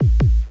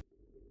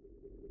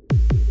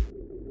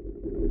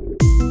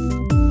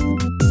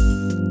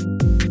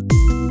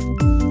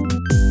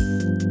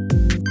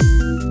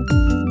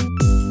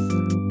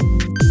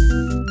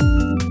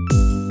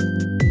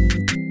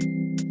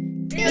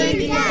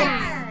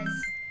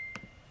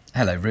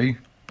Hello, Roo.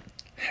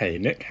 Hey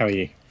Nick, how are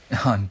you?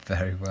 I'm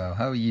very well.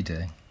 How are you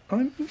doing?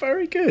 I'm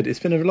very good. It's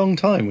been a long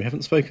time. We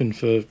haven't spoken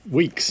for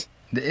weeks.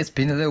 It's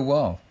been a little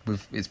while.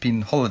 It's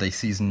been holiday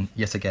season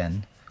yet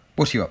again.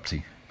 What are you up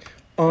to?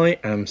 I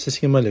am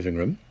sitting in my living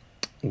room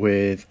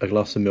with a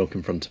glass of milk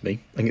in front of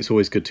me. I think it's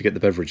always good to get the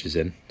beverages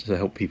in to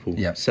help people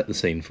Yeah. set the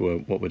scene for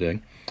what we're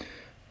doing.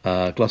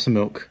 Glass of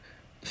milk,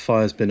 the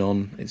fire's been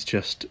on. It's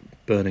just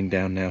burning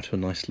down now to a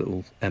nice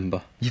little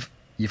ember.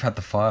 You've had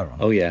the fire on.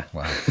 Oh yeah,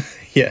 Wow,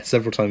 yeah,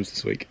 several times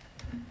this week.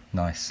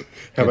 nice.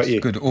 How Good, about you?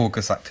 Good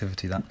August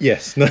activity, that.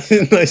 Yes,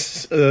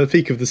 nice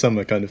peak of the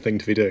summer kind of thing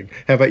to be doing.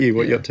 How about you?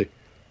 What are you Yeah. up to?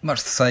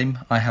 Much the same.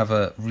 I have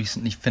a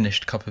recently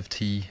finished cup of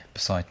tea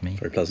beside me.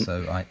 Very pleasant.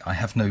 So I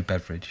have no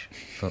beverage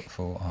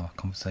for our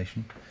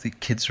conversation. The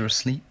kids are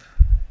asleep.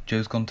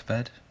 Joe's gone to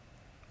bed.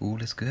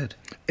 All is good.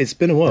 It's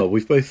been a while.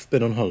 We've both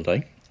been on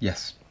holiday.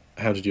 Yes.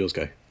 How did yours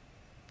go?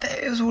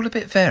 It was all a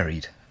bit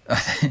varied.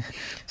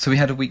 So we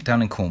had a week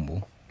down in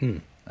Cornwall Hmm.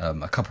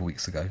 a couple of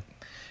weeks ago.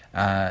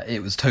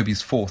 It was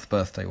Toby's 4th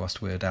birthday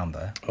whilst we were down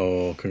there,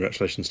 Oh,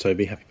 congratulations,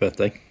 Toby. Happy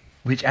birthday.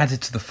 which added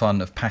to the fun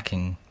of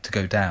packing to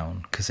go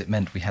down because it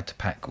meant we had to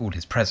pack all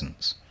his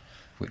presents,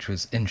 which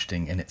was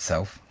interesting in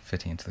itself,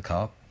 fitting into the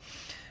car.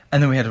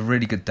 And then we had a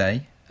really good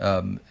day.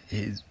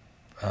 His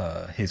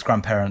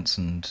grandparents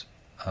and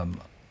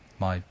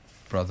my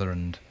brother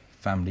and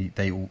family,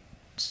 they all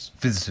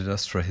visited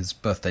us for his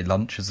birthday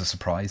lunch as a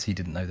surprise. He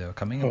didn't know they were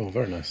coming. Oh,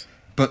 very nice.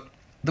 But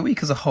the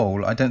week as a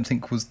whole, I don't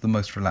think was the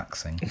most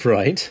relaxing.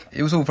 Right.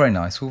 It was all very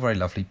nice, all very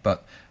lovely,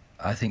 but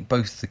I think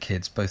both the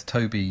kids, both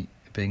Toby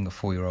being a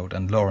 4-year-old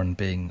and Lauren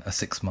being a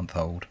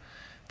 6-month-old,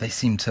 they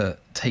seemed to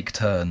take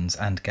turns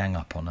and gang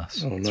up on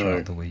us Oh, no.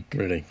 throughout the week.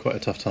 Really, quite a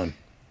tough time.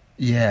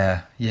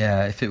 Yeah.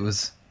 If it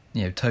was,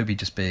 Toby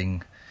just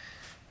being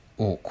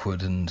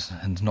awkward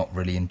and not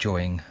really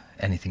enjoying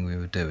anything we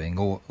were doing,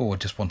 or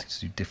just wanting to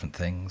do different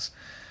things,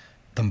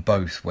 them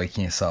both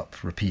waking us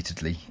up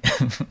repeatedly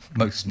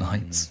most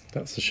nights.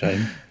 That's a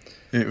shame.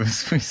 It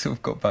was. We sort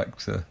of got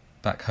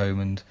back home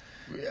and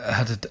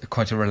had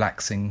quite a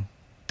relaxing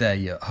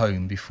day at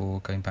home before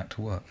going back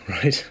to work.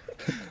 Right.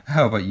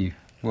 How about you?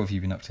 What have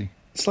you been up to?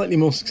 Slightly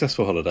more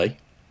successful holiday.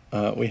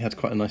 We had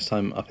quite a nice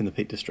time up in the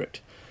Peak District.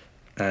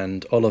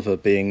 And Oliver,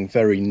 being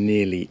very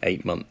nearly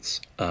 8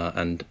 months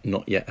and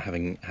not yet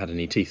having had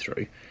any teeth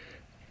through,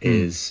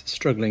 is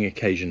struggling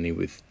occasionally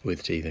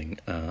with teething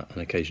and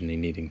occasionally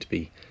needing to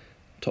be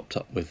topped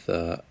up with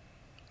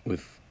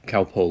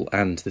Calpol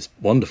and this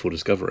wonderful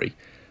discovery,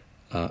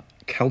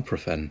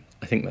 Calprofen.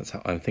 I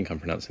think I'm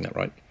pronouncing that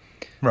right.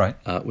 Right.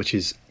 Which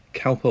is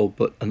Calpol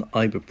but an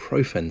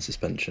ibuprofen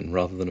suspension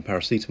rather than a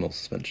paracetamol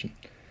suspension.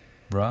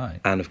 Right.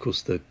 And of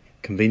course, the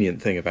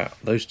convenient thing about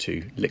those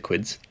two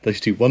liquids, those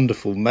two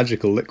wonderful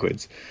magical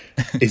liquids,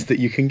 is that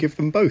you can give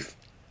them both.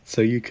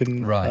 So you can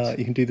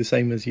you can do the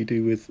same as you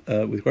do with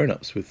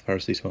grown-ups with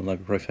paracetamol and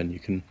ibuprofen. You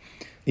can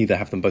either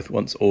have them both at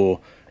once,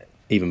 or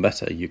even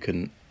better, you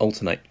can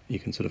alternate. You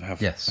can sort of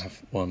have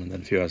one and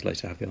then a few hours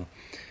later have the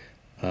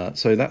other.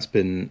 So that's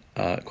been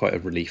quite a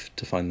relief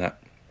to find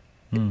that.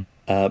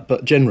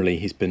 But generally,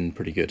 he's been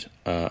pretty good,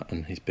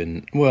 and he's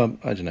been, well,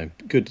 I don't know,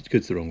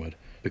 good's the wrong word,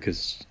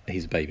 because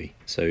he's a baby,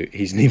 so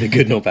he's neither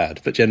good nor bad,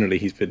 but generally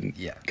he's been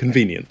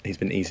convenient, he's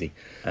been easy,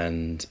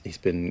 and he's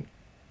been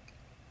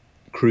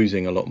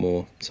cruising a lot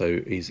more,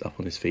 so he's up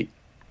on his feet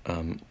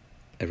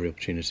every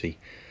opportunity.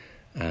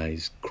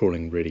 He's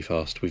crawling really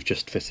fast. We've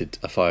just fitted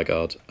a fire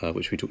guard,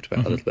 which we talked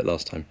about a little bit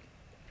last time.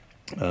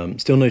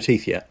 Still no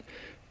teeth yet,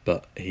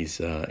 but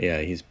he's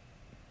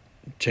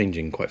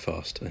changing quite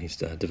fast, and he's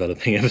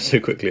developing ever so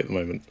quickly at the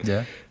moment.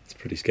 Yeah. It's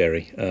pretty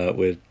scary.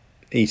 We're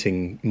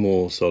eating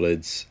more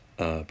solids,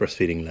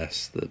 breastfeeding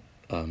less. The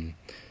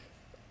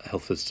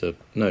health is to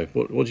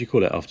what do you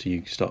call it after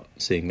you start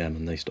seeing them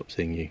and they stop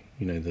seeing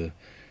you?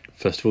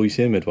 First of all you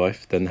see a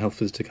midwife, then the health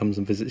visitor comes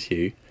and visits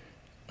you,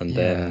 and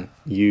then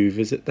you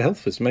visit the health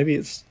visitor. Maybe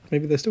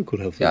they're still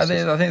called health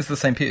visitors. I think it's the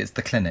same people. It's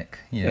the clinic,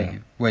 Yeah.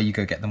 where you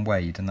go get them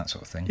weighed and that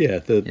sort of thing. Yeah,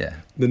 the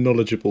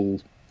knowledgeable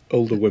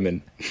older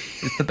women.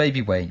 It's the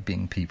baby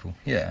weighing people.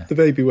 Yeah. The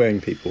baby weighing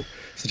people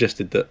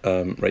suggested that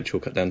Rachel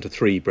cut down to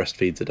 3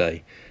 breastfeeds a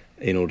day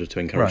in order to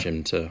encourage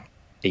him to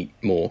eat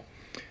more.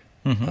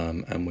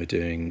 And we're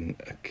doing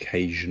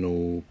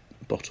occasional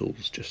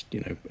bottles, just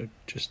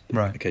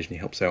occasionally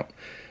helps out,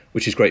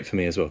 which is great for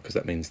me as well, because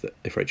that means that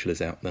if Rachel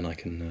is out, then I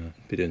can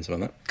be doing some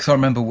of that. Because I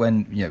remember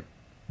when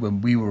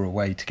we were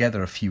away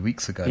together a few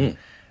weeks ago,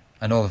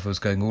 and Oliver was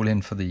going all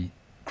in for the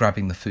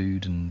grabbing the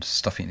food and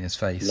stuffing it in his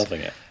face.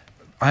 Loving it.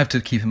 I have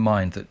to keep in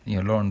mind that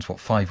Lauren's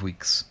 5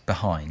 weeks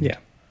behind. Yeah.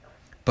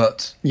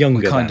 But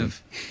Younger we're kind than.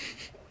 of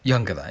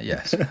younger than,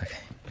 yes.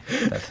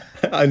 Okay.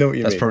 I know what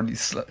you That's mean. probably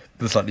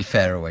the slightly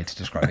fairer way to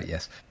describe it,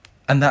 yes.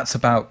 And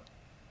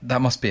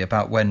that must be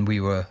about when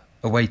we were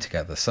away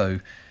together.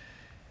 So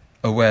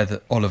aware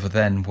that Oliver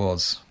then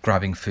was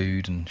grabbing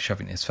food and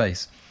shoving it in his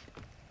face,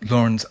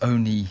 Lauren's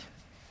only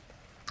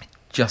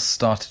just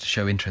started to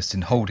show interest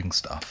in holding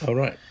stuff. Oh,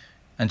 right.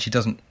 And she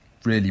doesn't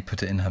really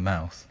put it in her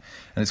mouth.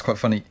 And it's quite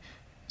funny.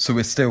 So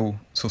we're still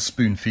sort of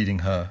spoon feeding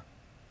her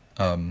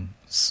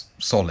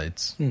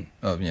solids,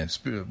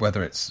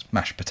 whether it's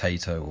mashed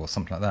potato or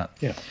something like that.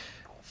 Yeah.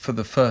 For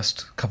the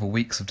first couple of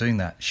weeks of doing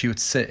that, she would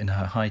sit in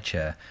her high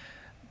chair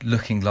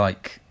looking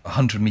like a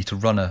 100-metre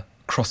runner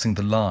crossing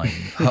the line,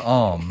 her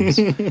arms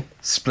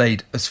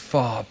splayed as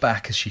far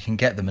back as she can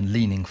get them and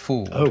leaning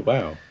forward. Oh,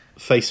 wow.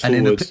 Face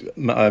forward,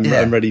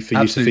 I'm ready for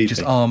you to feed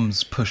just me.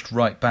 Arms pushed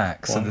right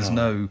back, so there's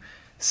no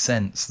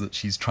sense that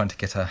she's trying to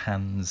get her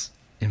hands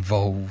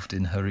involved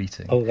in her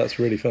eating. Oh, that's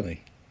really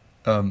funny.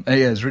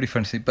 It's really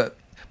funny to see. But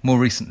more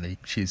recently,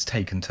 she's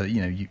taken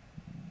to,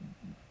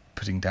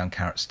 putting down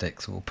carrot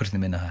sticks or putting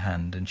them in her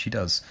hand, and she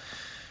does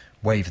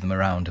wave them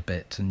around a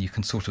bit, and you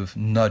can sort of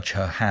nudge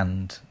her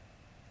hand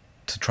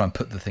to try and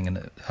put the thing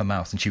in her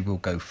mouth, and she will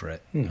go for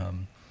it.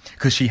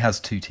 Because she has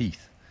 2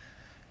 teeth.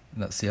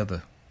 And that's the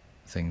other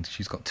thing.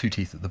 She's got 2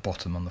 teeth at the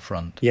bottom on the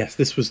front. Yes,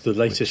 this was the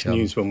latest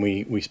news when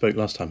we spoke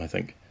last time, I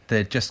think.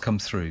 They'd just come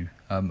through.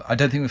 I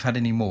don't think we've had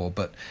any more,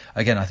 but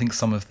again, I think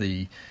some of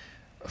the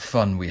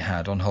fun we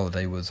had on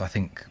holiday was, I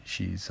think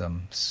she's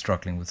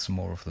struggling with some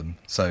more of them.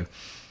 So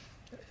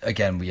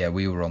again,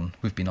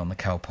 we've been on the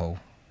Calpol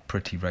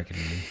pretty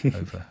regularly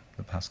over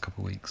the past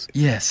couple of weeks.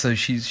 Yeah, so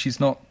she's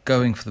not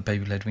going for the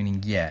baby-led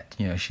weaning yet.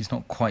 She's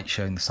not quite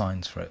showing the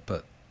signs for it,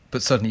 but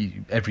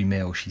certainly every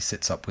meal she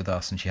sits up with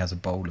us and she has a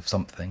bowl of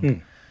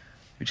something,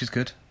 which is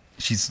good.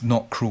 She's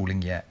not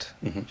crawling yet.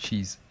 Mm-hmm.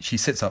 She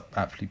sits up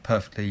absolutely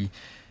perfectly.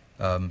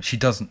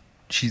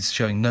 She's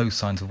showing no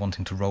signs of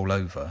wanting to roll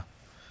over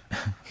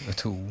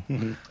at all.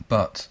 Mm-hmm.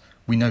 But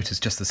we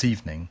noticed just this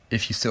evening,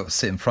 if you still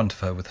sit in front of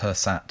her with her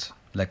sat,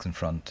 legs in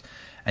front,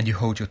 and you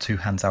hold your 2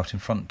 hands out in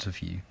front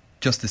of you,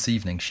 just this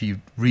evening she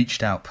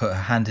reached out, put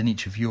her hand in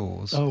each of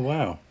yours. Oh,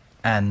 wow.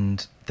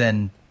 And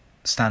then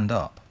stand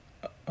up.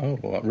 Oh,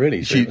 well,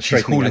 really? She's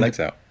straightening her legs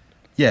out?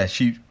 Yeah,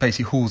 she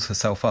basically hauls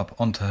herself up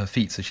onto her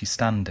feet so she's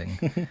standing.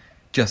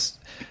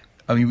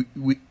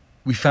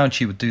 We found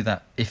she would do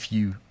that if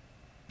you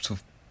sort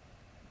of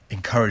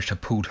encouraged her,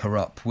 pulled her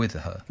up with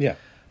her. Yeah.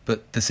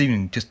 But this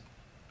evening,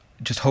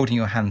 just holding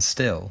your hands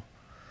still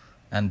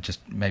and just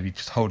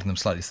holding them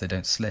slightly so they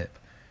don't slip.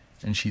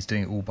 And she's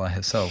doing it all by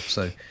herself.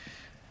 So,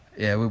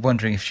 yeah, we're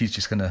wondering if she's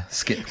just going to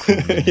skip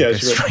crawling and go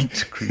straight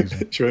to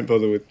cruising. She won't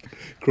bother with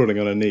crawling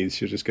on her knees.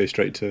 She'll just go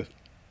straight to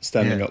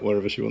standing up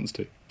wherever she wants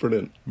to.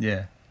 Brilliant.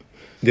 Yeah.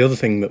 The other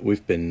thing that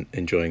we've been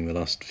enjoying the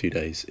last few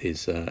days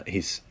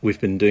is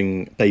we've been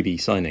doing baby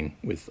signing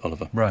with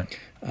Oliver. Right.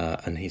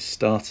 And he's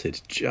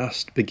started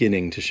just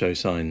beginning to show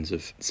signs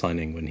of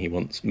signing when he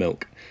wants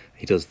milk.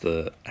 He does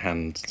the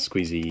hand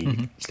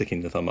squeezy,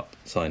 sticking the thumb up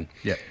sign.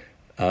 Yeah.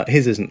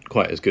 His isn't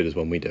quite as good as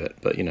when we do it,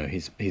 but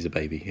he's a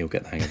baby. He'll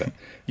get the hang of it.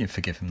 You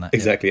forgive him that.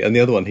 Exactly. Yeah. And the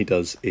other one he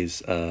does is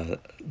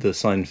the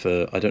sign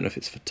for, I don't know if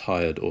it's for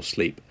tired or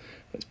sleep.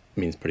 It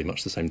means pretty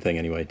much the same thing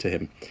anyway to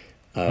him,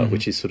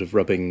 which is sort of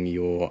rubbing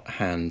your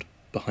hand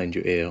behind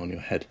your ear on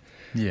your head.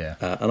 Yeah.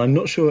 And I'm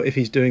not sure if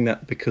he's doing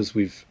that because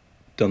we've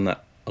done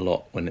that a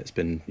lot when it's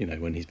been,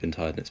 when he's been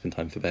tired and it's been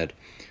time for bed,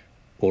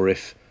 or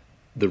if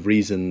the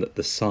reason that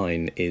the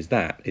sign is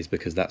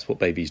because that's what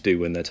babies do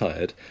when they're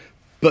tired.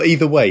 But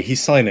either way,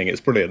 he's signing. It's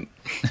brilliant.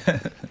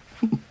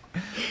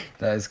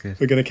 That is good.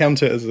 We're going to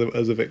count it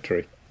as a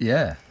victory.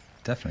 Yeah,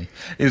 definitely.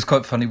 It was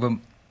quite funny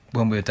when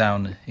we were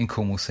down in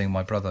Cornwall seeing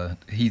my brother.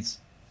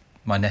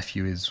 My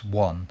nephew is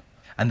 1,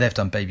 and they've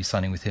done baby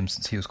signing with him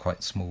since he was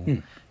quite small.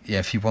 Yeah,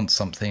 if he wants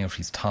something, if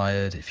he's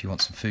tired, if he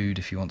wants some food,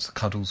 if he wants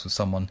cuddles with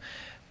someone.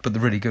 But the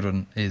really good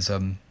one is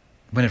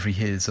whenever he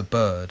hears a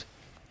bird,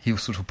 he'll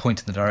sort of point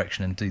in the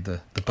direction and do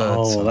the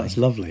bird sign. Oh, that's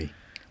lovely.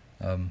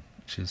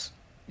 Which is...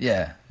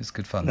 Yeah, it's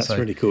good fun. That's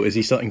really cool. Is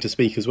he starting to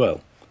speak as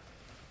well?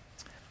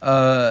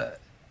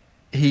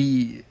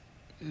 He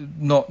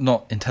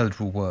not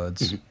intelligible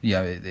words.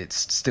 Mm-hmm.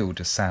 It's still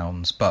just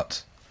sounds,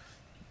 but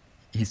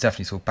he's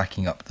definitely sort of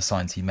backing up the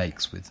signs he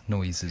makes with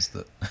noises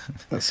that.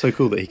 That's so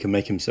cool that he can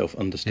make himself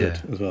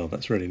understood as well.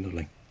 That's really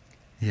lovely.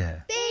 Yeah.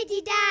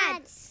 Birdie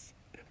dads.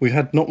 We've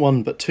had not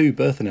 1 but 2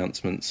 birth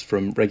announcements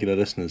from regular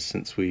listeners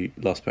since we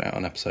last put out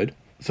an episode.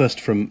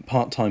 First from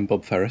part-time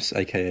Bob Ferris,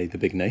 a.k.a. the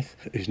Big Nath,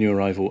 whose new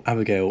arrival,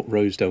 Abigail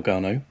Rose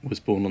Delgado, was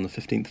born on the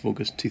 15th of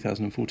August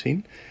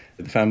 2014.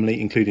 The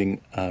family,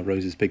 including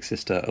Rose's big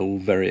sister, are all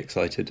very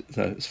excited.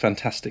 So it's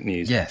fantastic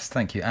news. Yes,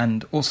 thank you.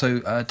 And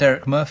also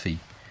Derek Murphy,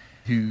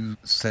 who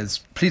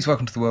says, "Please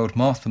welcome to the world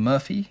Martha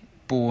Murphy,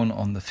 born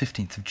on the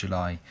 15th of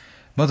July.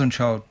 Mother and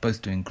child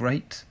both doing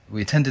great.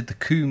 We attended the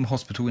Coombe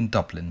Hospital in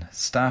Dublin.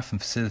 Staff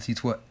and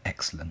facilities were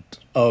excellent."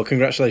 Oh,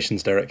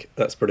 congratulations, Derek.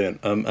 That's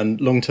brilliant.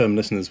 And long-term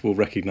listeners will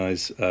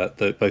recognise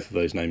both of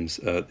those names.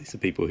 These are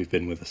people who've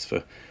been with us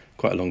for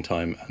quite a long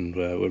time, and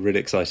we're really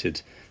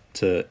excited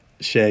to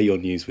share your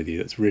news with you.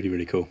 That's really,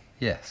 really cool.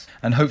 Yes.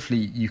 And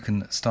hopefully you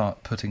can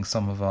start putting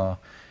some of our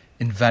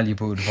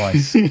invaluable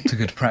advice to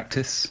good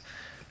practice.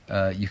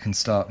 You can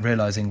start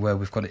realising where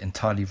we've got it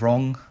entirely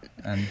wrong,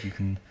 and you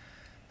can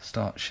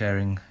start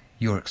sharing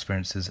your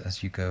experiences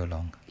as you go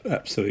along.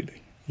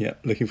 Absolutely. Yeah,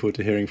 looking forward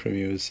to hearing from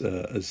you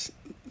as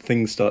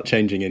things start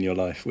changing in your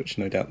life, which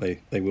no doubt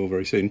they will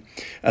very soon,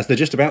 as they're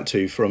just about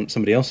to, from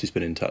somebody else who's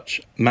been in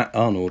touch. Matt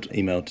Arnold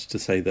emailed to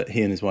say that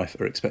he and his wife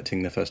are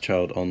expecting their first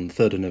child on the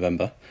 3rd of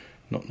November,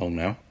 not long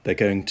now. They're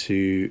going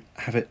to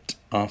have it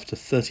after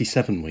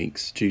 37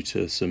 weeks due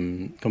to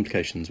some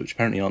complications, which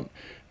apparently aren't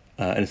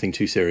anything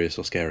too serious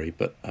or scary,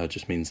 but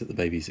just means that the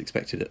baby's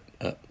expected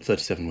at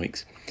 37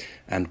 weeks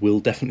and will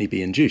definitely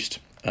be induced,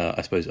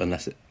 I suppose,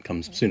 unless it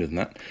comes sooner than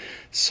that.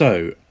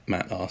 So,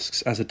 Matt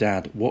asks, as a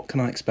dad, what can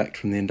I expect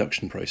from the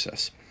induction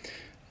process?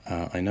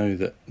 I know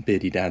that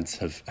beardy dads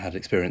have had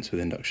experience with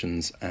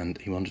inductions, and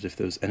he wondered if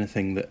there was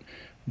anything that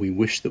we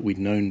wish that we'd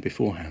known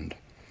beforehand.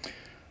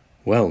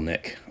 Well,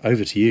 Nick,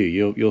 over to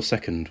you. Your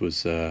second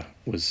was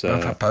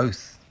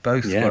both.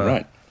 Both yeah, were,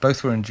 right.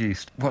 Both were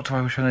induced. What do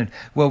I wish I known?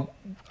 Well,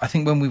 I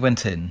think when we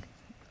went in,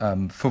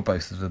 for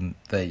both of them,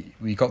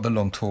 we got the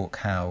long talk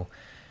how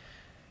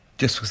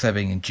just because they're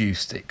being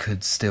induced, it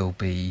could still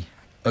be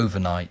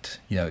overnight.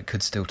 It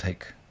could still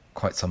take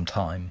quite some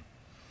time.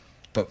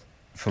 But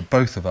for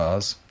both of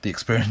ours, the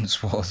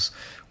experience was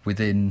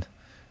within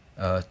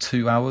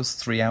 2 hours,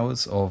 3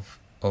 hours of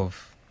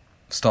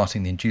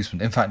starting the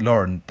inducement. In fact,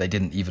 Lauren, they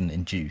didn't even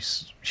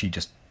induce. She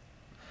just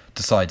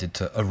decided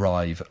to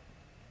arrive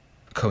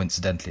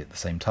coincidentally at the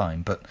same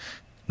time. But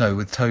no,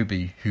 with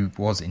Toby, who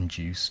was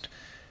induced,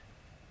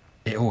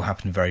 it all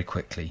happened very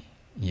quickly.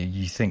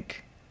 You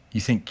think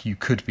you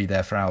could be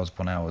there for hours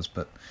upon hours,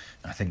 but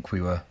I think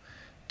we were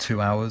 2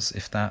 hours,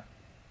 if that,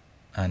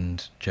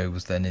 and Joe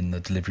was then in the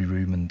delivery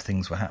room and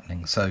things were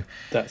happening. So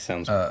that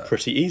sounds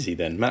pretty easy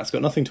then. Matt's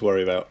got nothing to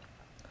worry about.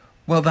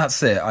 Well,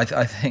 that's it. I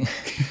think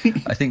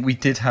I think we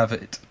did have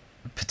it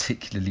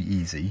particularly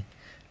easy.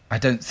 I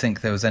don't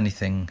think there was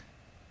anything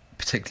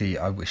particularly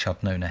I wish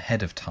I'd known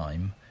ahead of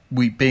time.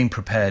 Being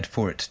prepared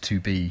for it to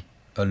be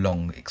a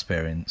long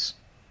experience.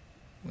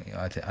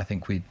 I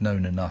think we'd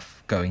known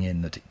enough going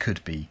in that it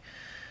could be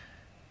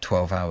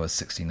 12 hours,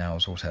 16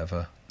 hours,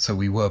 whatever. So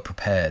we were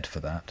prepared for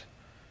that.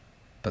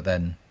 But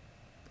then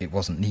it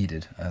wasn't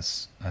needed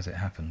as it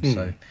happened.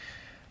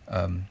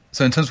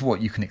 So in terms of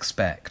what you can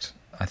expect,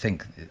 I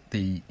think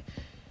the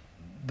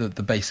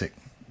basic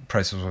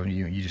process of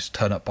you just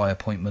turn up by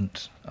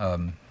appointment.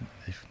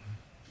 If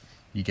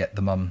you get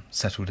the mum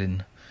settled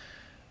in,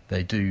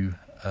 they do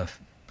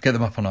get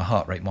them up on a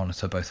heart rate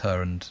monitor, both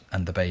her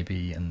and the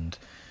baby, and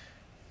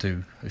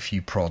do a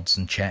few prods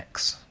and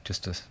checks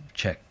just to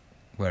check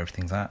where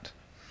everything's at.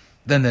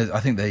 Then I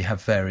think they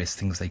have various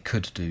things they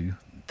could do,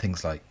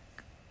 things like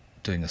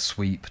doing a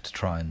sweep to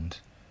try and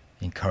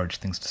encourage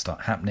things to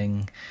start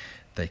happening.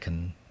 They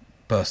can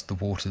burst the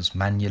waters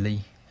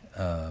manually,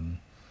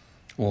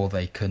 or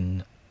they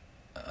can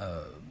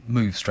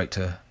move straight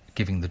to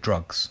giving the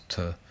drugs,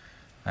 to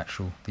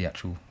the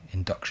actual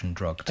induction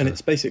drug. And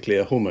it's basically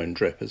a hormone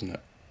drip, isn't it?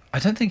 I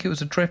don't think it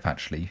was a drip,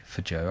 actually,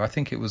 for Joe. I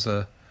think it was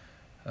a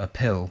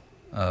pill.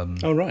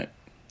 Oh, right.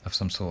 Of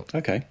some sort.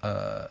 Okay.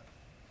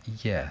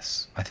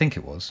 Yes, I think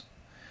it was.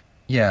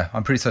 Yeah,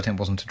 I'm pretty certain it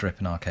wasn't a drip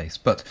in our case.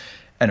 But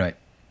anyway,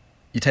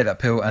 you take that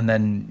pill and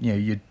then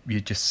you're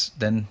just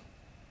then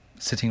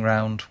sitting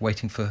around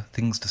waiting for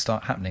things to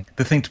start happening.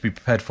 The thing to be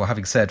prepared for,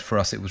 having said for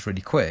us it was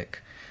really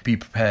quick, be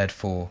prepared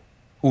for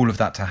all of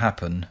that to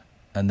happen,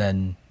 and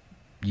then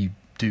you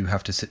do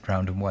have to sit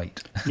around and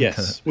wait.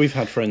 Yes, we've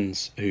had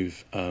friends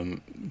who've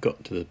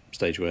got to the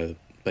stage where the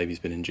baby's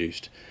been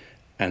induced,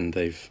 and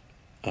they've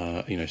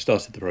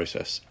started the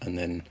process and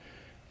then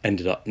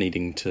ended up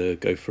needing to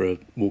go for a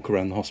walk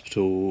around the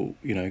hospital,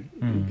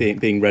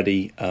 being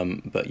ready,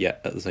 but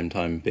yet at the same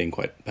time being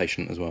quite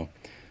patient as well.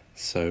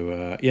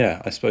 So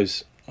I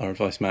suppose our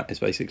advice, Matt, is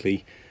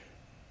basically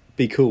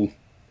be cool.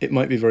 It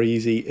might be very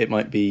easy. It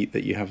might be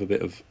that you have a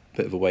bit of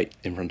a wait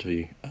in front of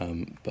you.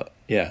 But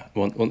yeah,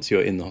 once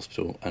you're in the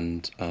hospital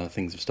and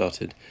things have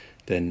started,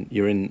 then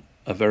you're in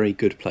a very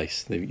good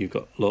place. You've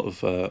got a lot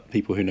of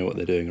people who know what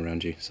they're doing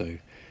around you. So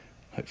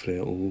hopefully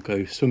it will all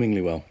go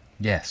swimmingly well.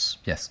 Yes.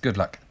 Good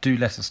luck. Do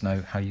let us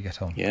know how you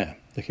get on. Yeah,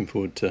 looking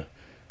forward to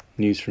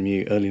news from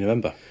you early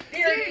November.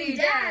 Beardy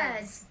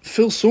Dads!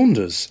 Phil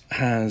Saunders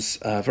has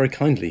very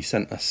kindly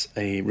sent us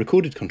a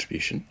recorded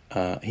contribution.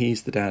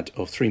 He's the dad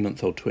of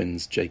 3-month-old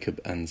twins, Jacob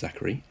and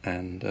Zachary,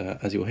 and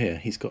as you'll hear,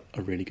 he's got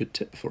a really good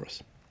tip for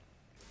us.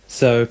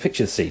 So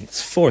picture the scene.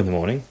 It's 4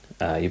 a.m.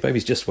 Your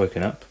baby's just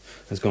woken up,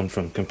 has gone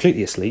from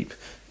completely asleep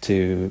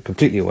to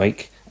completely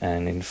awake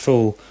and in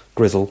full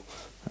grizzle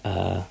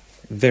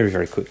very,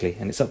 very quickly,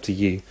 and it's up to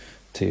you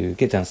to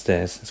get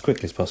downstairs as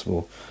quickly as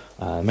possible,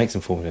 make some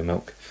formula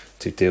milk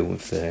to deal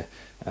with their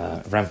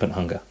rampant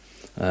hunger.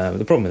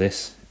 The problem with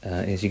this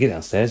is you get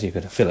downstairs, you've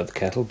got to fill up the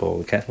kettle, boil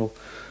the kettle,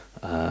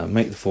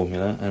 make the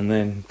formula, and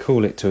then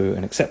cool it to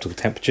an acceptable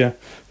temperature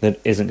that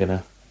isn't going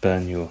to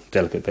burn your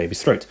delicate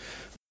baby's throat.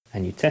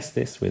 And you test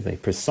this with a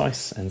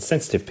precise and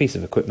sensitive piece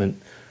of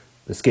equipment,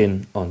 the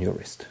skin on your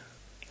wrist.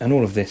 And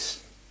all of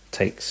this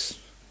takes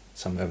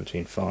somewhere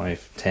between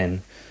 5,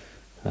 10,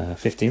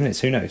 15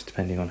 minutes, who knows,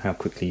 depending on how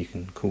quickly you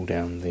can cool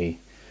down the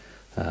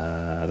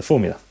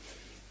formula.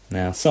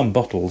 Now, some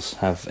bottles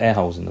have air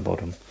holes in the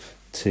bottom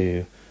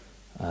to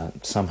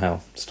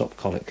somehow stop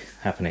colic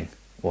happening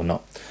or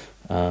not.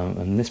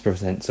 And this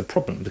presents a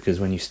problem because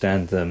when you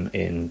stand them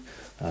in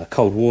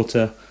cold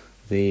water,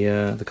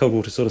 the cold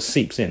water sort of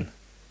seeps in,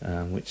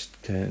 which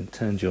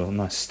turns your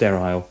nice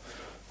sterile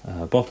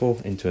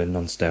bottle into a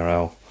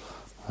non-sterile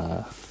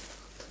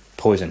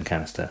poison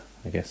canister,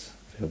 I guess,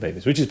 for your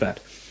babies, which is bad.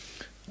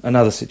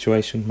 Another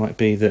situation might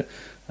be that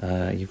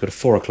you've got a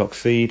 4 o'clock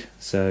feed,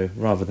 so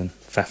rather than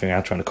faffing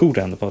around trying to cool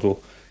down the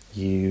bottle,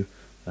 you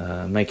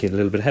make it a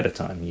little bit ahead of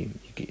time. You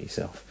get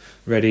yourself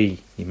ready,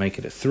 you make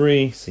it at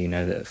 3, so you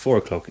know that at 4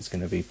 o'clock it's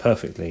going to be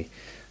perfectly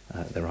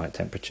the right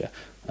temperature.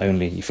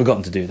 Only you've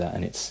forgotten to do that,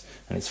 and it's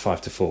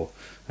 5 to 4,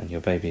 and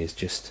your baby is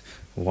just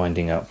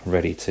winding up,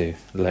 ready to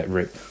let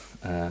rip,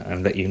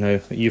 and let you know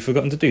that you've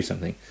forgotten to do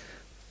something.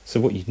 So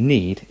what you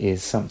need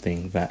is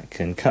something that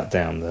can cut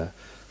down the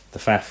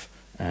faff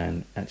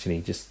and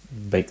actually just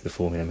bake the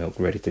formula milk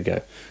ready to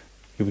go.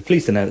 You'll be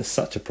pleased to know that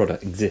such a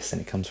product exists,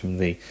 and it comes from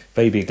the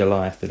baby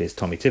Goliath that is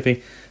Tommee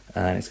Tippee,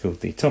 and it's called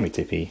the Tommee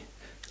Tippee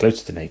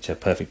Closer to Nature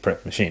Perfect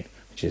Prep Machine,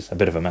 which is a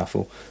bit of a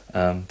mouthful,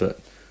 but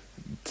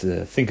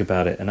to think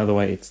about it another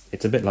way,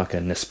 it's a bit like a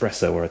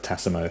Nespresso or a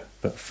Tassimo,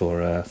 but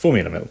for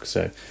formula milk.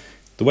 So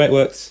the way it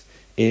works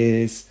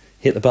is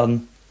hit the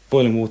button,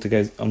 boiling water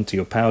goes onto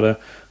your powder,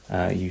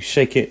 you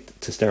shake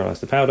it to sterilise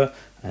the powder,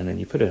 and then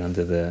you put it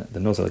under the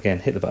nozzle again,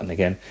 hit the button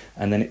again,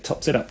 and then it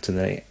tops it up to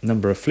the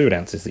number of fluid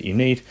ounces that you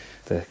need.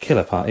 The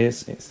killer part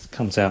is it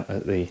comes out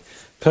at the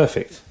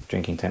perfect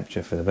drinking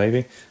temperature for the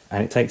baby,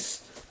 and it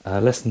takes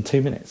less than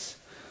 2 minutes.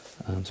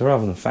 So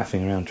rather than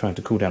faffing around trying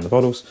to cool down the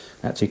bottles,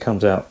 it actually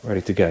comes out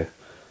ready to go. It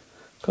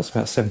costs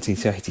about 70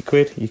 to 80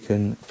 quid. You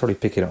can probably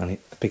pick it up on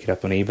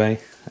eBay,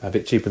 a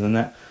bit cheaper than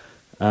that.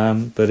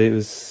 But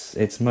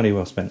it's money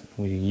well spent.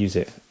 We use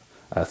it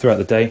throughout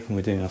the day when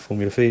we're doing our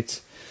formula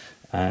feeds,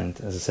 and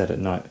as I said, at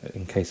night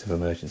in case of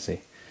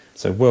emergency.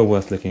 So well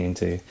worth looking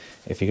into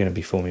if you're going to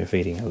be formula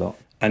feeding a lot.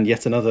 And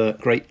yet another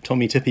great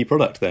Tommee Tippee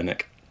product there,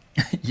 Nick.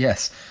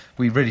 Yes,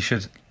 we really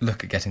should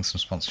look at getting some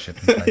sponsorship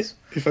in place.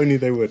 If only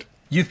they would.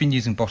 You've been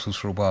using bottles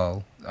for a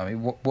while. I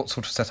mean, what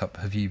sort of setup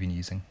have you been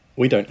using?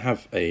 We don't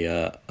have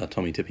a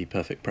Tommee Tippee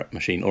Perfect Prep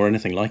machine or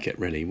anything like it,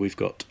 really. We've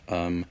got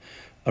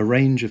a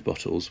range of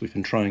bottles. We've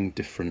been trying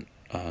different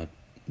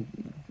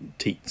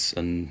teats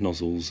and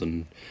nozzles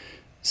and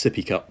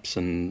sippy cups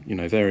and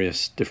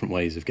various different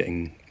ways of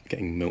getting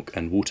milk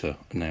and water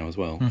now as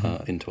well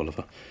into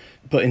Oliver.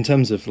 But in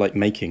terms of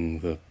making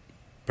the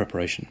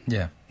preparation,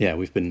 yeah,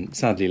 we've been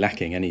sadly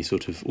lacking any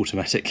sort of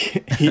automatic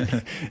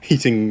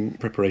heating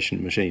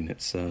preparation machine.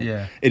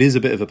 It is a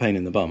bit of a pain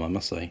in the bum, I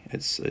must say.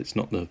 It's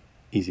not the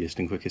easiest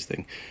and quickest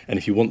thing, and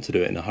if you want to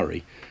do it in a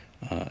hurry,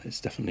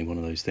 it's definitely one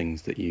of those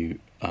things that you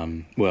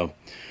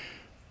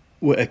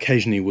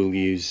occasionally we'll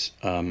use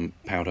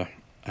powder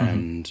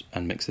and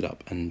mix it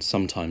up, and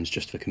sometimes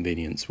just for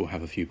convenience we'll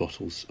have a few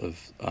bottles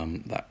of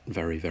that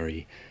very,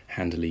 very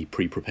handily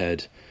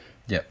pre-prepared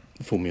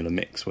formula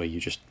mix where you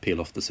just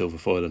peel off the silver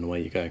foil and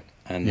away you go.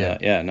 And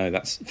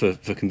that's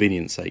for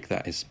convenience sake,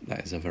 that is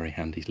a very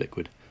handy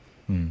liquid.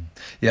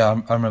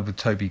 Yeah, I remember with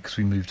Toby, because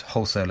we moved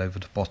wholesale over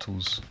to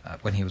bottles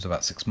when he was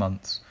about 6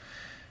 months,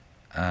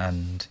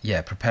 and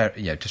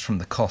just from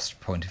the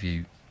cost point of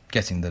view,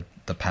 getting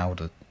the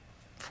powder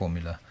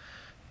formula,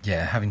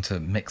 having to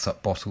mix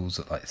up bottles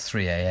at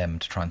 3 a.m.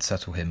 to try and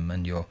settle him,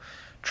 and you're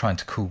trying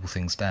to cool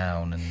things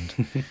down,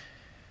 and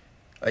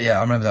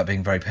I remember that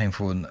being very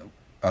painful.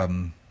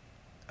 And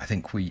I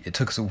think it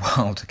took us a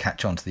while to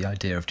catch on to the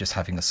idea of just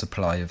having a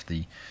supply of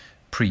the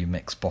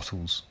pre-mixed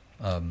bottles.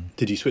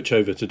 Did you switch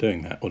over to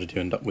doing that, or did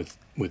you end up with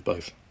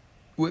both?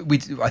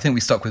 I think we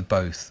stuck with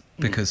both,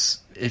 because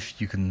if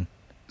you can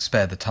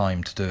spare the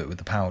time to do it with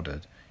the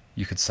powdered,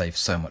 you could save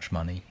so much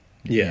money.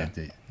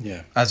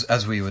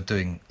 As we were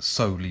doing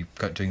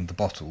the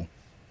bottle,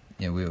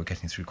 we were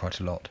getting through quite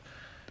a lot.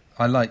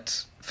 I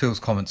liked Phil's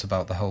comments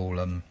about the whole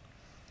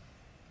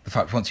the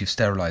fact once you've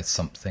sterilised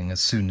something, as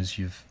soon as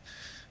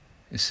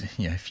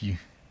if you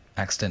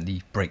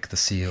accidentally break the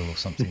seal or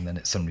something, then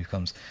it suddenly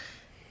becomes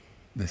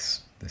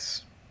this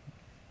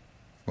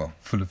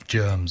full of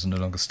germs and no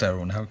longer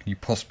sterile, and how can you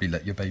possibly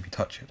let your baby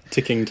touch it?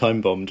 Ticking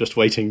time bomb just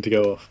waiting to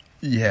go off.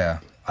 Yeah,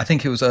 I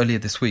think it was earlier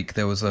this week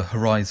there was a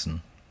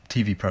Horizon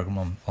TV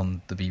programme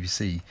on the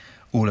BBC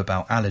all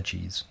about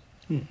allergies,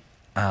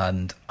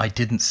 and I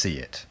didn't see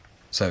it,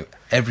 so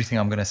everything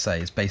I'm going to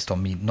say is based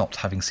on me not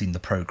having seen the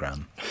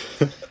programme.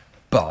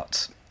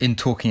 But in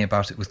talking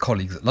about it with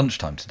colleagues at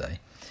lunchtime today,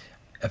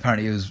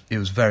 apparently it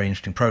was a very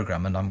interesting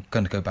programme, and I'm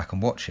going to go back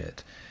and watch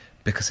it,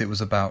 because it was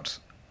about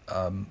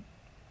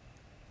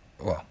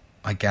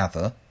I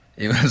gather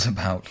it was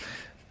about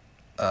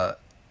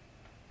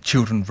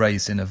children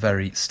raised in a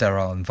very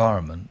sterile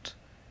environment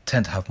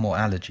tend to have more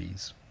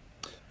allergies.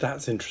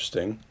 That's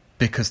interesting.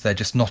 Because they're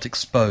just not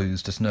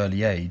exposed at an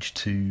early age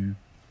to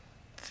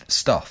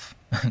stuff,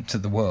 to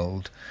the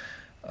world.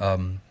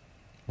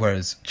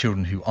 Whereas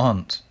children who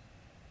aren't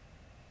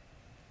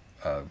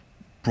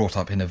brought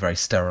up in a very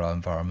sterile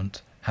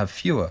environment have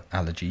fewer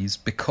allergies,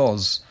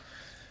 because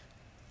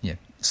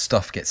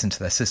stuff gets into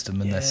their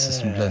system and their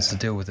system learns to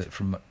deal with it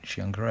from a much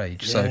younger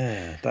age.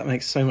 Yeah, that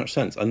makes so much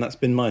sense. And that's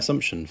been my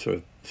assumption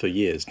for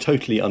years,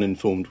 totally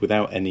uninformed,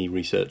 without any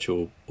research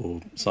or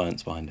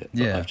science behind it.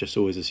 But I've just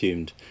always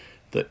assumed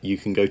that you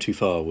can go too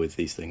far with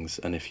these things,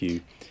 and if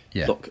you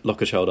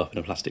lock a child up in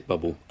a plastic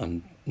bubble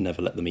and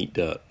never let them eat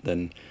dirt,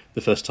 then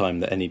the first time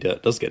that any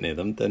dirt does get near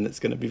them, then it's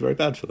going to be very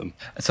bad for them.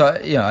 So,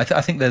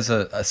 I think there's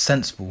a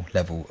sensible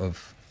level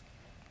of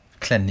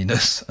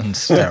cleanliness and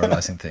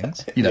sterilising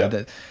things.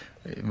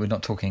 We're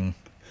not talking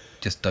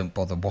just don't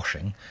bother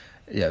washing,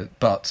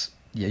 but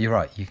you're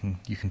right. You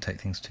can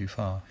take things too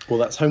far. Well,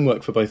 that's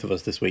homework for both of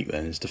us this week.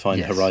 Then is to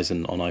find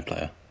Horizon on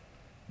iPlayer.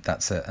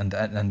 That's it, and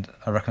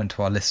I recommend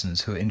to our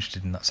listeners who are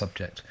interested in that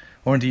subject,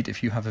 or indeed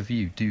if you have a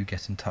view, do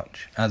get in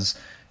touch, as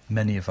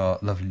many of our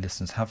lovely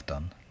listeners have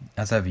done.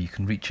 As ever, you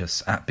can reach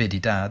us at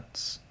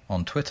BeardyDads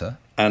on Twitter,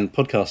 and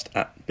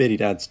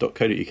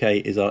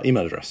podcast@beardydads.co.uk is our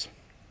email address.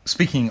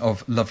 Speaking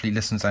of lovely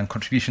listeners and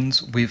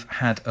contributions, we've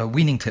had a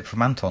weaning tip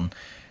from Anton,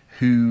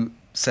 who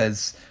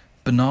says,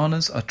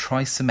 bananas are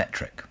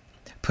trisymmetric.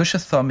 Push a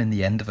thumb in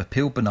the end of a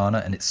peeled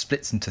banana and it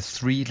splits into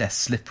 3 less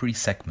slippery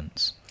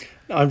segments.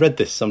 I read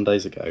this some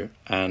days ago,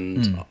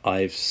 and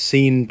I've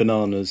seen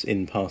bananas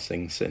in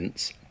passing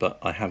since, but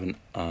I haven't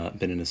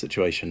been in a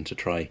situation to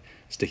try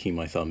sticking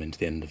my thumb into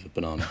the end of a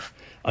banana.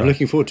 I'm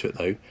looking forward to it,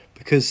 though,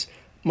 because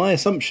my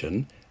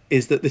assumption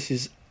is that this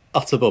is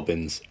utter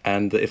bobbins,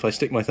 and that if I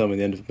stick my thumb in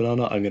the end of a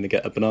banana, I'm going to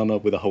get a banana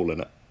with a hole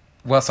in it.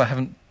 Whilst I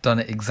haven't done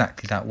it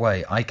exactly that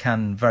way, I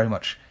can very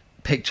much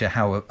picture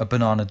how a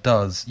banana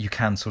does. You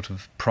can sort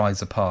of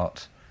prise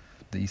apart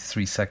these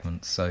 3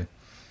 segments, so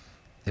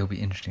it'll be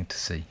interesting to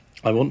see.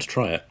 I want to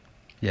try it.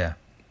 Yeah.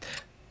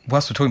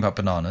 Whilst we're talking about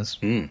bananas,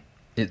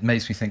 it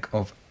makes me think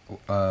of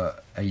a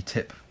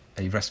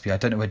recipe. I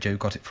don't know where Joe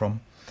got it from,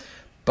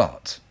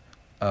 but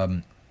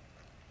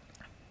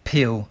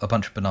peel a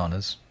bunch of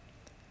bananas,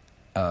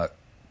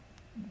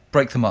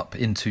 break them up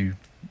into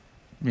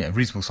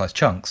reasonable sized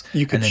chunks.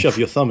 You could shove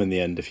your thumb in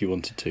the end if you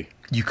wanted to.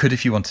 You could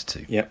if you wanted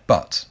to. Yeah.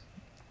 But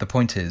the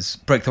point is,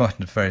 break them up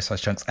into various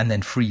sized chunks and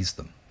then freeze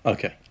them.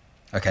 Okay.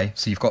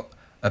 So you've got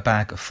a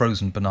bag of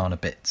frozen banana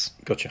bits.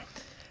 Gotcha.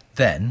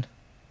 Then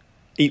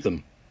eat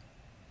them.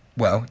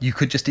 Well, you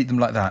could just eat them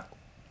like that,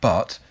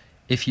 but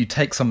if you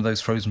take some of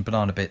those frozen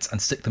banana bits and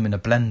stick them in a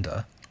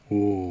blender...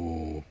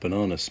 Ooh,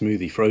 banana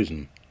smoothie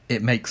frozen.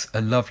 It makes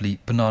a lovely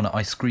banana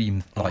ice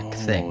cream-like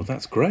thing. Oh,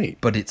 that's great.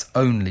 But it's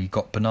only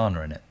got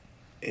banana in it.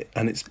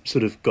 And it's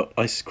sort of got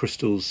ice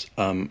crystals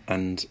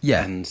and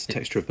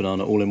texture of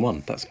banana all in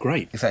one. That's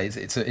great.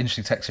 Exactly. It's an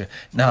interesting texture.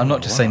 Now, I'm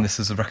not just saying this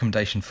as a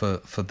recommendation for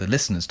the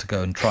listeners to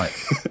go and try it.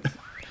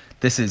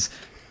 This is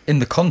in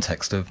the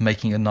context of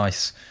making a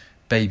nice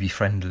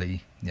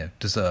baby-friendly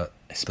dessert.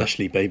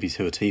 Especially babies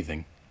who are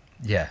teething.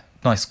 Yeah,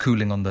 nice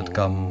cooling on the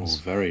gums.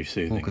 Very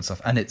soothing. All good stuff.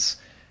 And it's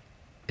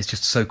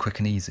just so quick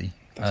and easy.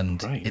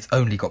 That's great. It's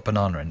only got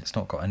banana in it. It's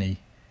not got any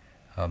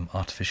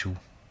artificial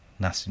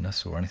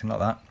nastiness or anything like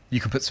that. You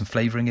can put some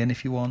flavouring in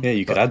if you want. Yeah,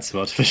 you could add some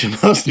artificial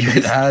nastiness. You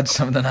could add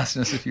some of the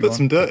nastiness if you want. Put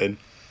some dirt in.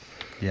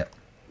 Yeah.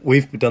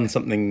 We've done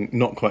something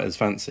not quite as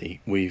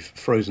fancy. We've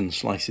frozen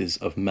slices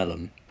of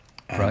melon,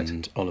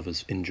 and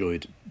Oliver's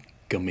enjoyed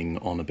gumming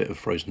on a bit of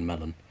frozen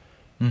melon.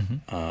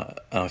 Mm-hmm.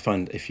 I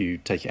find if you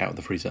take it out of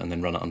the freezer and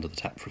then run it under the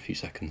tap for a few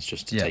seconds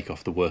just to take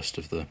off the worst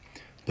of the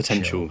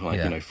potential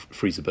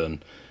freezer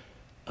burn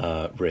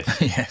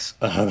risk. Yes.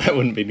 That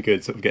wouldn't be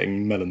good, sort of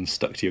getting melon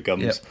stuck to your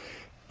gums. Yep.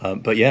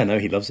 But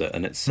he loves it,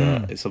 and it's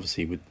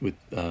obviously with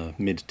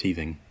mid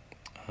teething.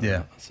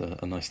 It's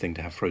a nice thing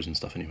to have frozen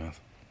stuff in your mouth.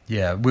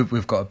 Yeah,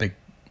 we've got a big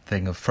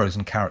thing of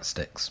frozen carrot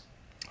sticks.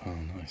 Oh,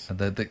 nice.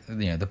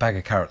 The bag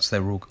of carrots, they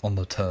were all on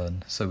the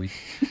turn, so we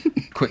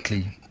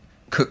quickly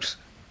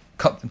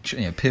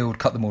peeled,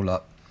 cut them all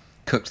up,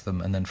 cooked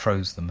them, and then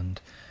froze them, and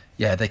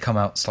they come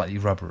out slightly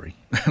rubbery,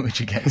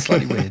 which again is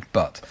slightly weird,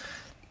 but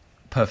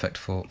perfect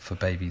for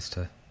babies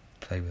to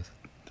play with.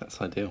 That's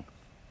ideal.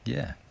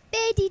 Yeah.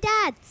 Beardy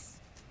Dads.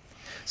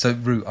 So,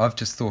 Roo, I've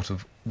just thought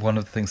of one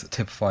of the things that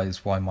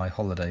typifies why my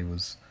holiday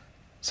was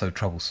so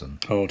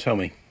troublesome. Oh, tell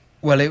me.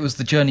 Well, it was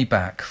the journey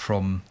back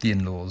from the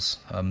in-laws.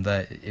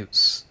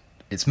 It's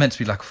meant to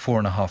be like a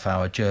 4.5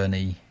 hour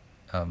journey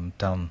down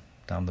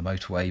the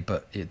motorway,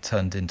 but it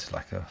turned into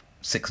like a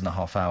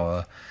 6.5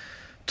 hour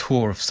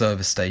tour of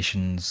service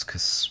stations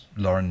because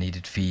Lauren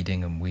needed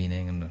feeding and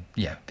weaning, and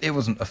it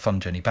wasn't a fun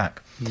journey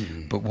back.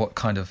 But what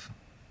kind of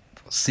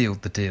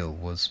sealed the deal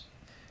was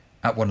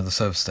at one of the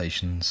service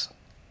stations,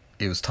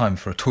 it was time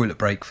for a toilet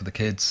break for the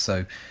kids,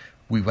 so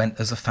we went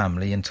as a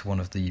family into one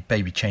of the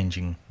baby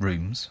changing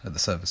rooms at the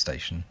service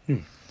station.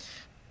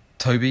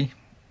 Toby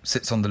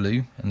sits on the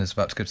loo and is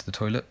about to go to the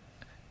toilet.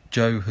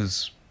 Joe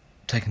has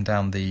taken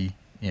down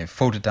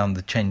folded down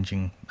the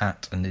changing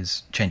mat and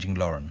is changing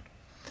Lauren.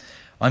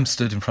 I'm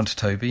stood in front of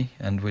Toby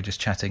and we're just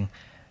chatting,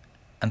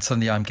 and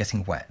suddenly I'm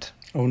getting wet.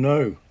 Oh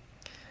no.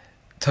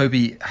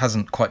 Toby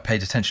hasn't quite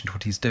paid attention to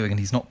what he's doing, and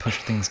he's not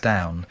pushed things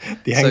down.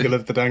 The angle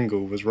of the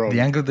dangle was wrong. The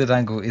angle of the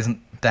dangle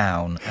isn't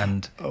down,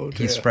 and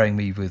he's spraying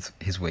me with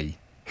his wee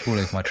all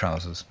over my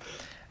trousers.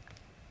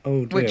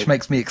 Oh, dear. Which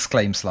makes me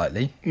exclaim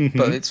slightly,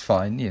 but it's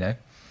fine, you know.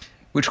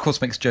 Which, of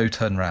course, makes Jo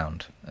turn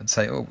round and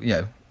say, oh, you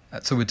know,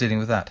 so we're dealing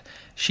with that.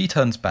 She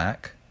turns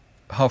back,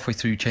 halfway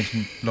through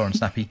changing Lauren's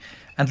nappy,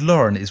 and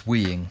Lauren is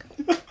weeing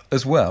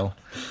as well.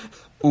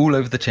 All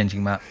over the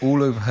changing mat,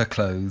 all over her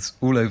clothes,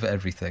 all over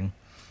everything.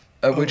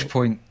 At which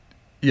point,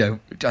 you know,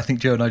 I think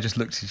Jo and I just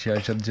looked at each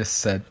other and just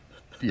said,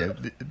 you know,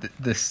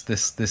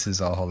 this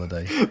is our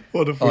holiday.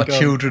 What have we our done?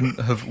 Children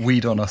have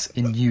weed on us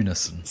in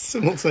unison.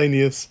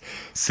 Simultaneous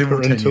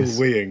parental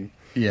weeing.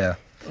 Yeah.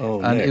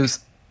 Oh, and Nick.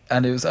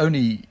 it was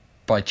only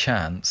by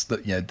chance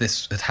that, you know,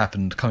 this had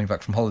happened coming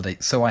back from holiday.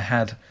 So I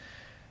had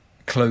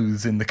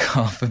clothes in the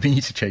car for me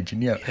to change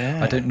in.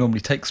 I don't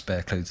normally take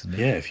spare clothes with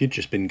me. Yeah, if you'd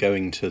just been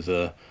going to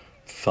the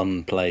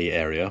fun play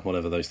area,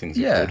 whatever those things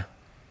are called.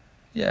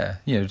 Yeah,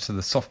 you know, to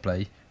the soft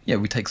play. Yeah,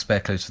 we take spare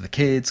clothes for the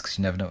kids because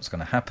you never know what's going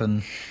to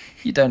happen.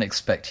 You don't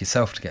expect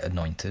yourself to get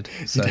anointed.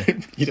 So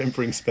You don't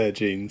bring spare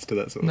jeans to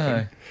that sort of thing.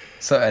 no.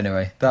 So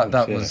anyway,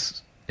 that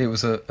was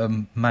a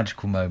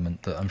magical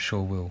moment that I'm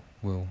sure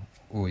we'll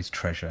always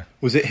treasure.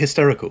 Was it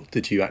hysterical?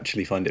 Did you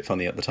actually find it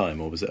funny at the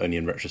time, or was it only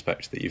in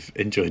retrospect that you've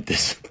enjoyed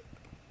this?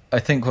 I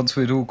think once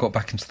we'd all got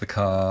back into the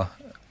car,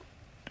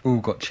 all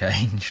got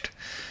changed,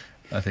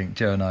 I think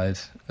Jo and I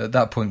at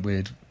that point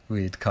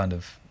we'd kind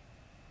of,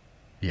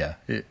 yeah,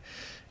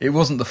 it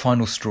wasn't the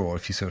final straw,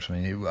 if you see what I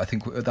mean. I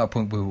think at that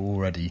point we were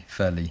already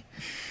fairly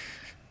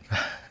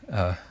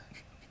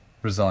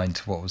resigned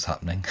to what was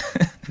happening.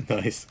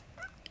 Nice.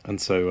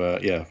 And so,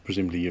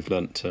 presumably you've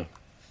learnt to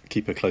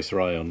keep a closer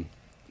eye on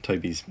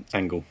Toby's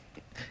angle.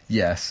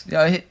 Yes.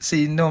 Yeah.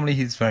 See, normally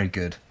he's very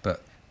good,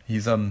 but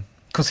he's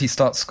because he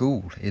starts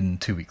school in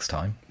 2 weeks'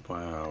 time.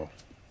 Wow.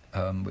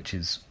 Which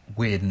is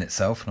weird in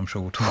itself, and I'm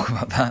sure we'll talk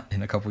about that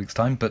in a couple of weeks'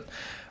 time. But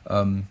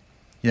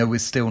we're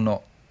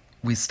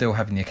still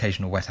having the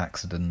occasional wet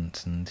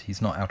accident, and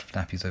he's not out of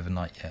nappies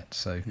overnight yet.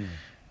 So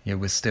I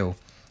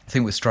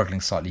think we're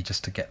struggling slightly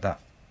just to get that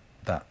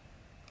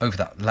over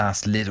that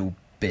last little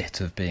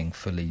bit of being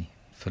fully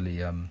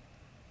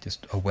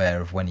just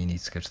aware of when he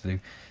needs to go to the loo.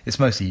 It's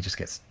mostly he just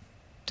gets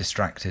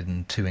distracted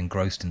and too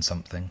engrossed in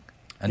something,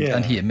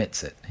 and he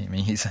admits it. I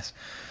mean, he says,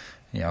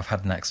 "Yeah, I've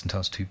had an accident. I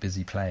was too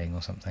busy playing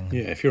or something."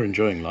 Yeah, if you're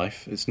enjoying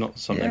life, it's not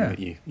something that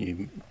you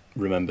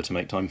remember to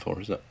make time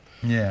for, is it?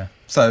 Yeah.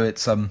 So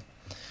it's it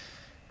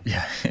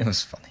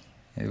was funny.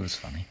 It was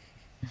funny.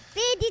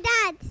 Beardy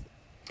Dad.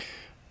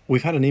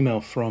 We've had an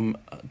email from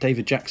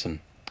David Jackson,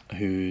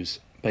 whose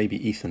baby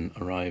Ethan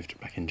arrived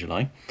back in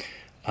July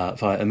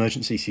via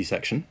emergency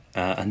C-section,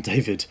 and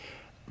David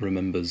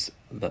remembers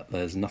that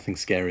there's nothing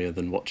scarier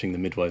than watching the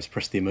midwives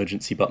press the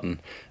emergency button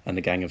and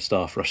a gang of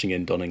staff rushing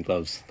in donning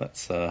gloves.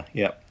 That's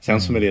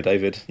sounds familiar,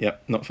 David.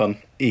 Yep, not fun.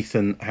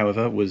 Ethan,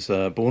 however, was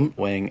born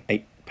weighing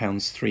 8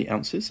 pounds 3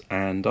 ounces,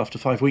 and after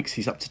 5 weeks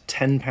he's up to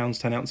 10 pounds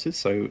 10 ounces,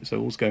 so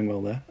all's going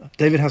well there.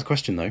 David has a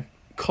question though.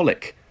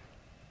 Colic.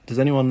 Does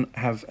anyone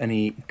have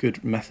any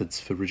good methods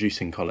for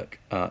reducing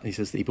colic? He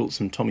says that he bought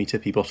some Tommy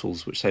Tippy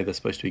bottles which say they're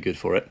supposed to be good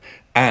for it,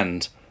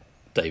 and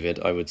David,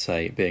 I would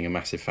say, being a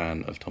massive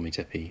fan of Tommy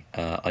Tippy,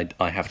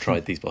 I have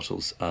tried these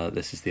bottles.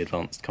 This is the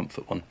Advanced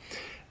Comfort one,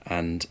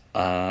 and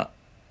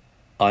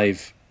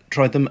I've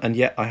tried them, and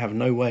yet I have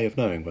no way of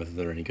knowing whether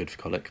they're any good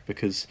for colic,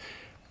 because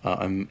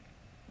I'm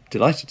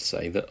delighted to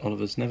say that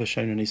Oliver's never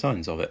shown any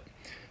signs of it.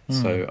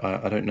 So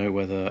I don't know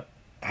whether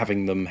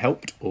having them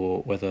helped,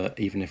 or whether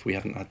even if we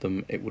hadn't had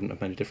them it wouldn't have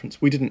made a difference.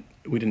 We didn't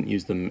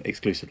use them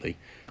exclusively,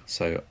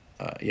 so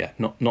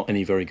not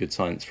any very good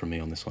science from me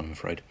on this one, I'm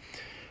afraid.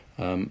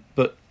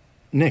 But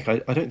Nick,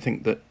 I don't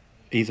think that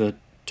either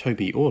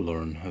Toby or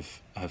Lauren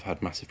have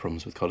had massive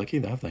problems with colic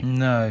either, have they?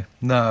 No,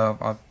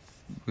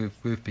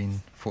 we've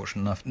been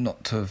fortunate enough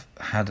not to have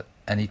had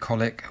any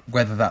colic.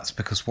 Whether that's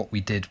because what we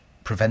did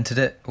prevented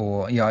it,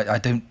 or I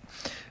don't,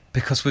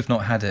 because we've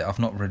not had it, I've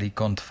not really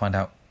gone to find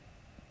out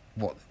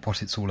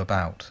what it's all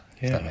about.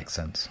 If that makes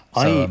sense.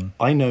 So,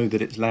 I know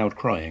that it's loud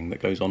crying that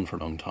goes on for a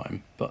long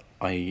time, but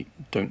I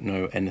don't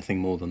know anything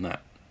more than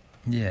that.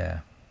 Yeah.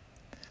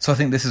 So I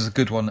think this is a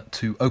good one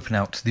to open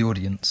out to the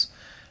audience.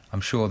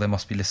 I'm sure there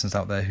must be listeners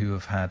out there who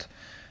have had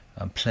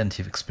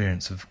plenty of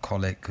experience of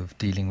colic, of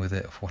dealing with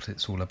it, of what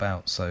it's all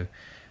about. So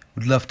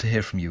would love to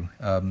hear from you.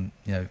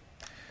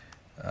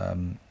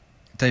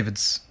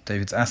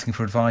 David's asking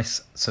for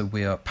advice, so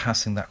we are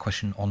passing that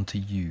question on to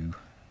you.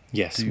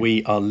 Yes,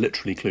 we are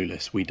literally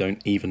clueless. We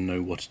don't even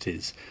know what it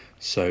is.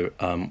 So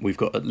we've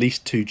got at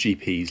least 2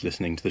 GPs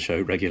listening to the show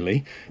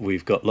regularly.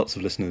 We've got lots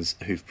of listeners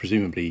who've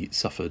presumably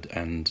suffered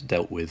and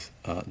dealt with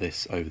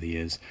this over the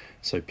years.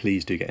 So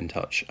please do get in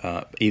touch.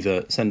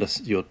 Either send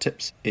us your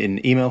tips in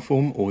email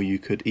form, or you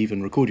could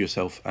even record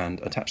yourself and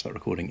attach that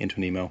recording into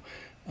an email.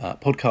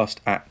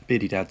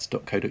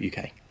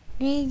 podcast@beardydads.co.uk.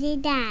 Beardy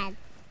Dad.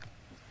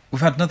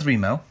 We've had another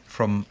email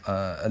from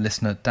a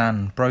listener,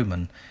 Dan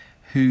Broman,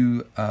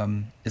 who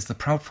is the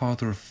proud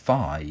father of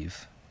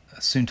 5,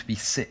 soon to be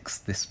 6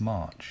 this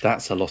March.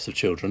 That's a lot of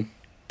children.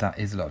 That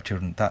is a lot of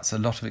children. That's a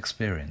lot of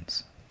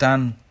experience.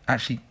 Dan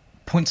actually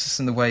points us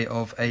in the way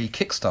of a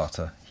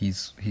Kickstarter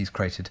he's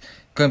created.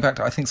 Going back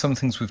to, I think, some of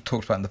the things we've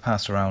talked about in the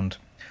past around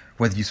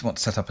whether you want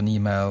to set up an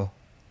email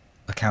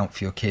account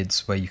for your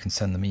kids where you can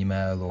send them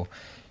email, or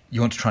you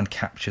want to try and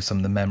capture some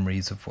of the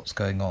memories of what's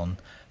going on.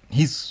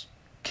 His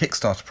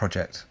Kickstarter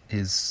project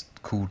is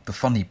called The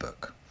Funny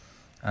Book,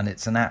 and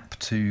it's an app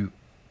to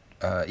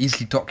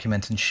easily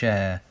document and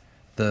share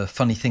the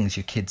funny things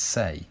your kids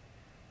say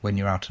when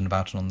you're out and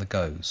about and on the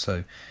go.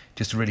 So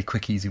just a really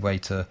quick, easy way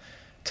to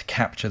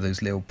capture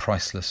those little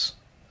priceless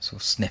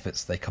sort of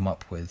snippets they come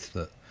up with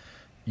that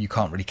you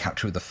can't really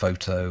capture with a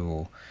photo,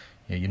 or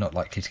you're not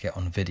likely to get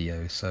on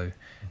video. So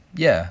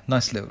yeah,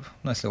 nice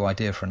little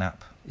idea for an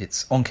app.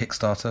 It's on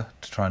Kickstarter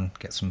to try and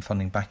get some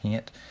funding backing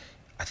it.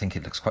 I think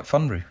it looks quite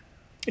fun, Roo.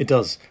 It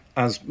does.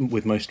 As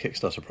with most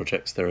Kickstarter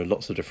projects, there are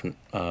lots of different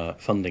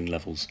funding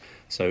levels.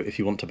 So if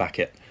you want to back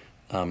it,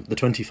 the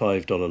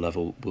 $25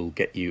 level will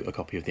get you a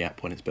copy of the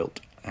app when it's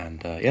built.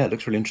 And it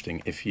looks really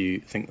interesting if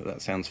you think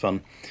that sounds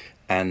fun.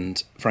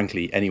 And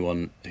frankly,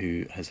 anyone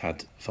who has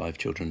had 5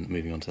 children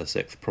moving on to their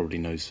 6th probably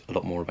knows a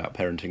lot more about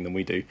parenting than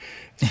we do.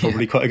 It's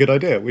probably quite a good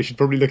idea. We should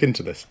probably look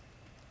into this.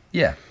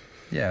 Yeah.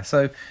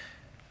 So,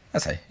 I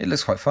say, it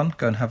looks quite fun.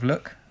 Go and have a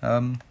look.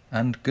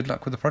 And good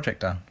luck with the project,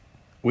 Dan.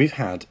 We've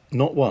had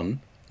not 1,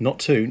 not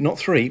 2, not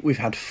 3. We've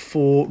had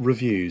 4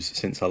 reviews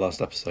since our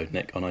last episode,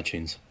 Nick, on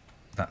iTunes.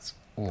 That's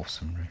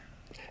awesome,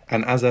 Roo.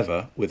 And as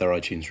ever, with our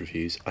iTunes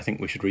reviews, I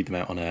think we should read them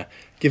out on air.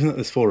 Given that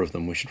there's 4 of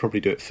them, we should probably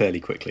do it fairly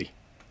quickly.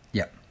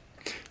 Yep.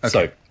 Okay.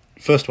 So,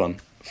 first one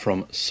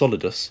from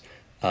Solidus,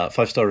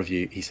 5-star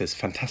review. He says,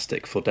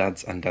 fantastic for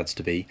dads and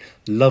dads-to-be.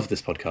 Love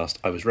this podcast.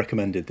 I was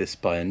recommended this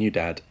by a new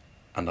dad,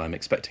 and I'm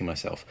expecting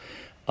myself.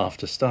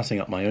 After starting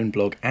up my own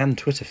blog and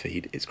Twitter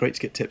feed, it's great to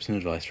get tips and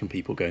advice from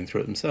people going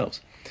through it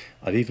themselves.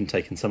 I've even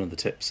taken some of the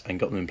tips and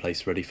got them in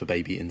place ready for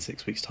baby in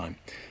 6 weeks' time.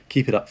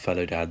 Keep it up,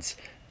 fellow dads.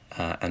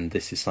 And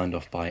this is signed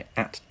off by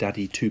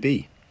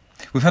 @Daddy2B.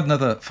 We've had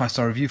another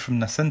 5-star review from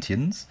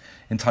Nascentians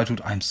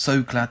entitled, I'm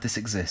so glad this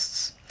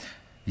exists.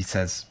 He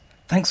says,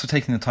 thanks for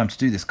taking the time to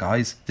do this,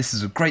 guys. This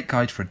is a great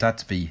guide for a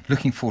dad-to-be.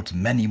 Looking forward to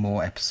many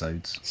more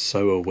episodes.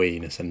 So are we,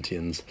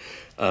 Nascentians.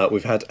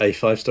 We've had a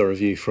 5-star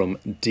review from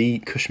D.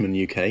 Cushman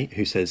UK,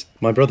 who says,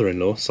 my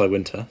brother-in-law, Cy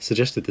Winter,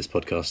 suggested this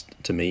podcast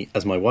to me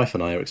as my wife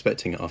and I are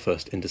expecting our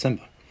first in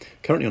December.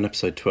 Currently on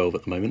episode 12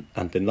 at the moment,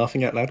 and been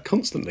laughing out loud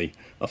constantly.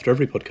 After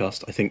every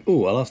podcast, I think,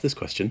 I'll ask this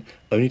question,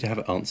 only to have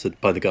it answered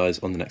by the guys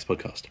on the next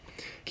podcast.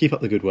 Keep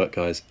up the good work,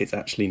 guys. It's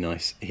actually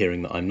nice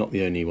hearing that I'm not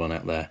the only one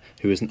out there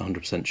who isn't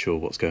 100% sure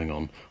what's going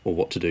on or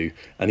what to do,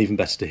 and even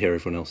better to hear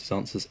everyone else's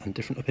answers and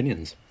different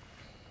opinions.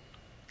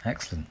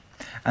 Excellent.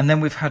 And then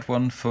we've had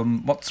one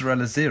from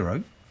Mozzarella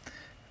Zero.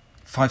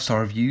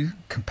 5-star review,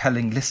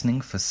 compelling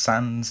listening for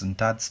Sans and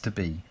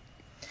Dads-to-be.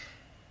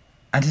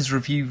 And his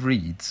review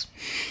reads,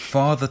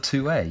 Father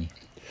to A.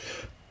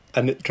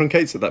 And it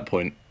truncates at that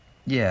point.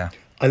 Yeah.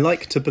 I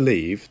like to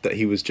believe that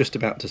he was just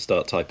about to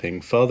start typing,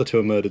 father to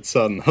a murdered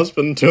son,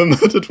 husband to a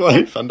murdered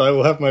wife, and I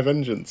will have my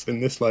vengeance in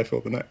this life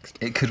or the next.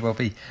 It could well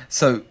be.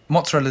 So,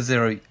 Mozzarella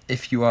Zero,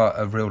 if you are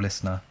a real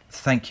listener,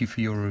 thank you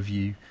for your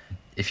review.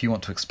 If you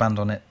want to expand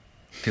on it,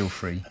 feel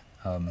free.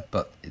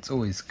 But it's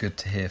always good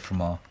to hear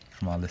from our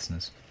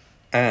listeners.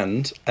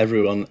 And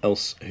everyone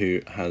else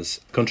who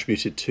has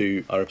contributed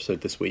to our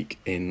episode this week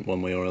in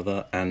one way or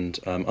other, and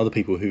other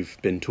people who've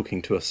been talking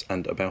to us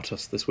and about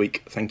us this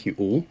week, thank you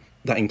all.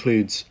 That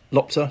includes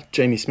Lopter,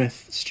 Jamie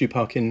Smith, Stu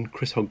Parkin,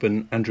 Chris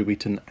Hogben, Andrew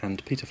Wheaton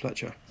and Peter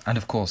Fletcher. And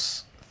of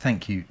course,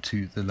 thank you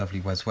to the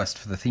lovely Wes West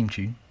for the theme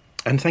tune.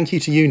 And thank you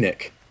to you,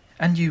 Nick.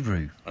 And you,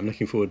 Roo. I'm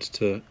looking forward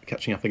to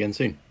catching up again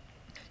soon.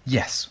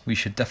 Yes, we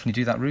should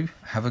definitely do that, Roo.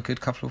 Have a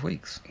good couple of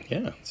weeks.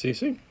 Yeah, see you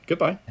soon.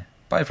 Goodbye.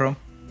 Bye, everyone.